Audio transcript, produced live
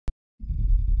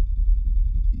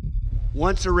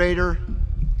Once a Raider,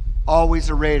 always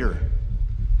a Raider.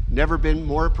 Never been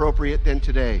more appropriate than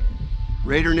today.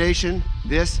 Raider Nation,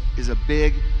 this is a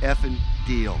big effing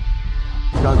deal.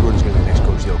 John Gruden's going to be the next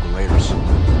coach of the Oakland Raiders.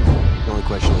 The only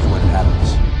question is when it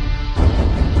happens.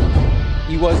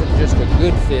 He wasn't just a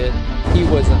good fit, he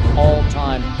was an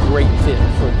all-time great fit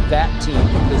for that team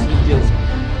because he just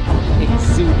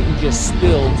exuded, he just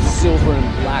spilled silver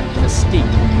and black mystique.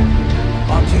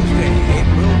 On Tuesday, it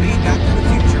will be Back to the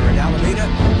Future in Alameda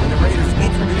when the Raiders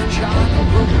introduce John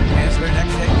Gruden as their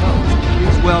next head coach.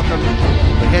 Please welcome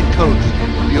the head coach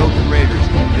of the Oakland Raiders,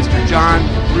 Mr. John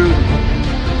Gruden.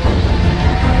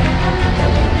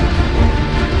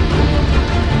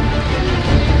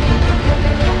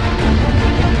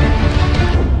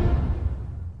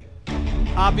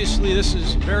 Obviously, this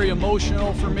is very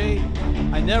emotional for me.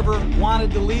 I never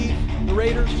wanted to leave the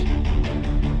Raiders.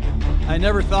 I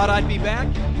never thought I'd be back.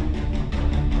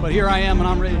 But here I am, and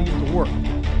I'm ready to get to work.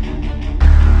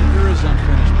 There is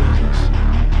unfinished business.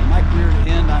 My career to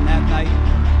end on that night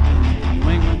in New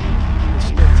England, it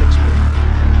still ticks me.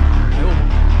 I hope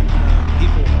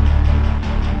people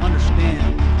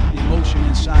understand the emotion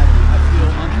inside of me. I feel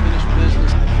unfinished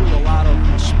business. I feel a lot of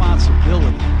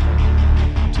responsibility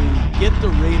to get the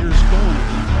Raiders going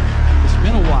again. It's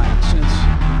been a while since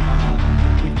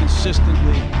we've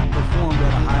consistently performed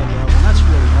at a high level, and that's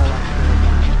really all I care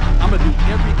about. I'm going to do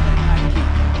everything I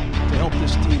can to help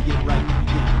this team get right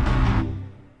again.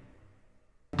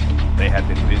 They have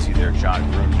been busy there, John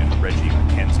Gruden and Reggie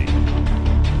McKenzie.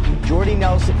 Jordy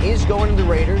Nelson is going to the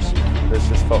Raiders. This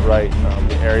just felt right.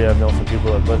 The area, I've known some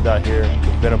people that lived out here,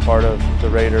 have been a part of the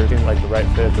Raiders, seemed like the right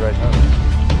fit at the right time.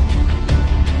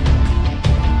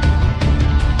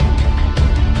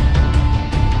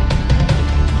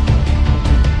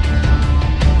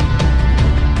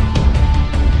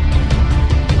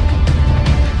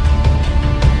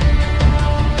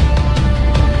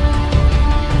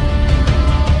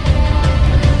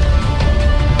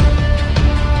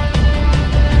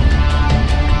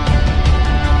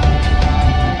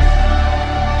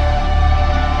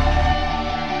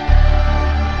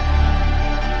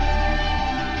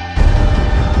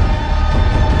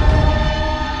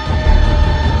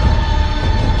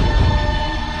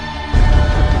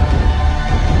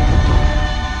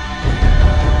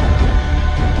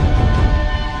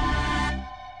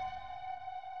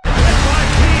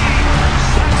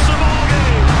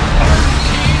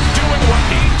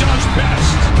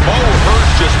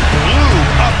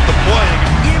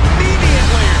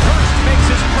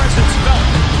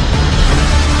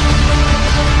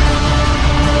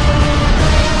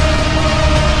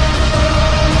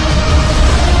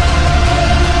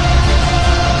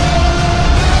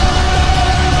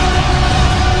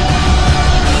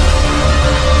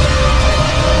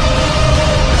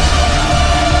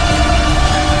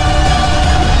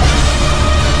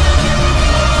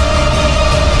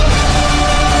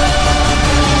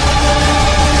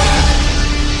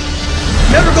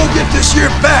 This year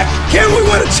back. Can we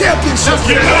win a championship?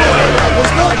 There's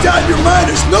no doubt in your mind.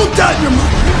 There's no doubt in your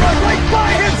mind. Right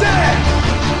by his ass.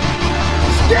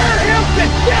 Scare him to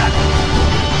death.